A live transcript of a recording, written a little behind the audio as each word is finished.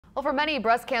Well, for many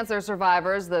breast cancer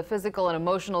survivors, the physical and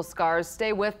emotional scars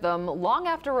stay with them long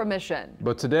after remission.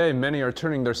 But today, many are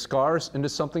turning their scars into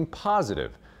something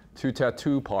positive. Two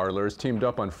tattoo parlors teamed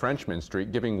up on Frenchmen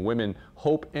Street, giving women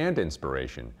hope and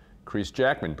inspiration. Crease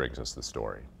Jackman brings us the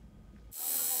story.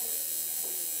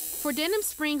 For Denham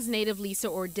Springs native Lisa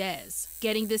Ordez,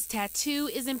 getting this tattoo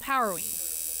is empowering.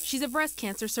 She's a breast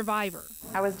cancer survivor.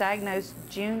 I was diagnosed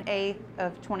June 8th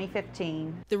of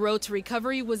 2015. The road to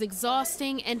recovery was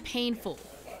exhausting and painful.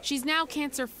 She's now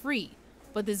cancer-free,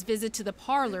 but this visit to the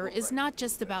parlor is not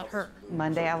just about her.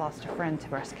 Monday, I lost a friend to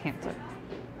breast cancer.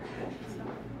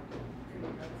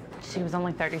 She was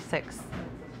only 36.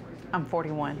 I'm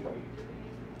 41.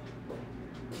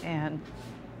 And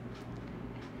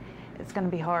it's going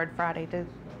to be hard Friday to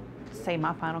say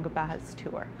my final goodbyes to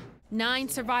her. 9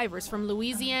 survivors from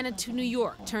Louisiana to New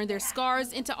York turned their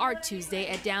scars into Art Tuesday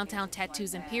at Downtown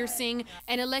Tattoos and Piercing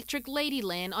and Electric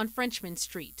Ladyland on Frenchmen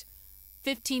Street.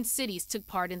 15 cities took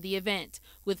part in the event,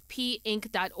 with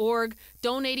pinc.org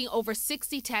donating over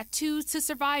 60 tattoos to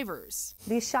survivors.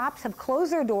 These shops have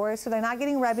closed their doors, so they're not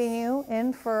getting revenue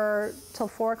in till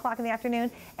 4 o'clock in the afternoon,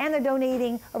 and they're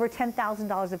donating over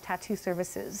 $10,000 of tattoo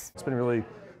services. It's been really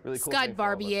cool. Scott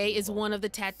Barbier is one of the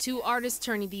tattoo artists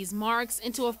turning these marks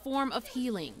into a form of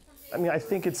healing. I mean, I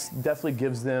think it definitely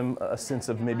gives them a sense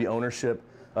of maybe ownership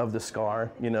of the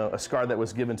scar, you know, a scar that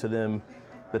was given to them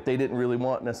that they didn't really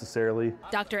want necessarily.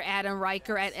 Dr. Adam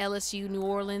Riker at LSU New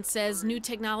Orleans says new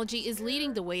technology is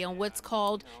leading the way on what's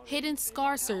called hidden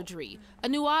scar surgery, a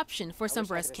new option for some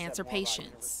breast cancer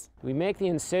patients. We make the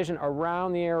incision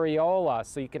around the areola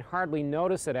so you can hardly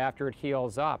notice it after it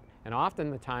heals up. And often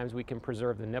the times we can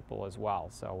preserve the nipple as well,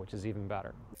 which is even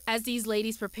better. As these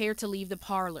ladies prepare to leave the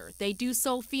parlor, they do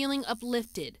so feeling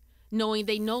uplifted, knowing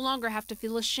they no longer have to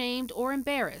feel ashamed or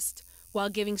embarrassed, while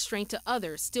giving strength to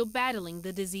others still battling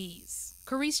the disease.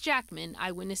 Crease Jackman,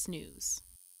 Eyewitness News.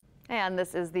 And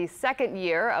this is the second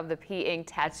year of the pinc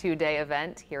Tattoo Day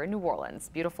event here in New Orleans.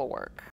 Beautiful work.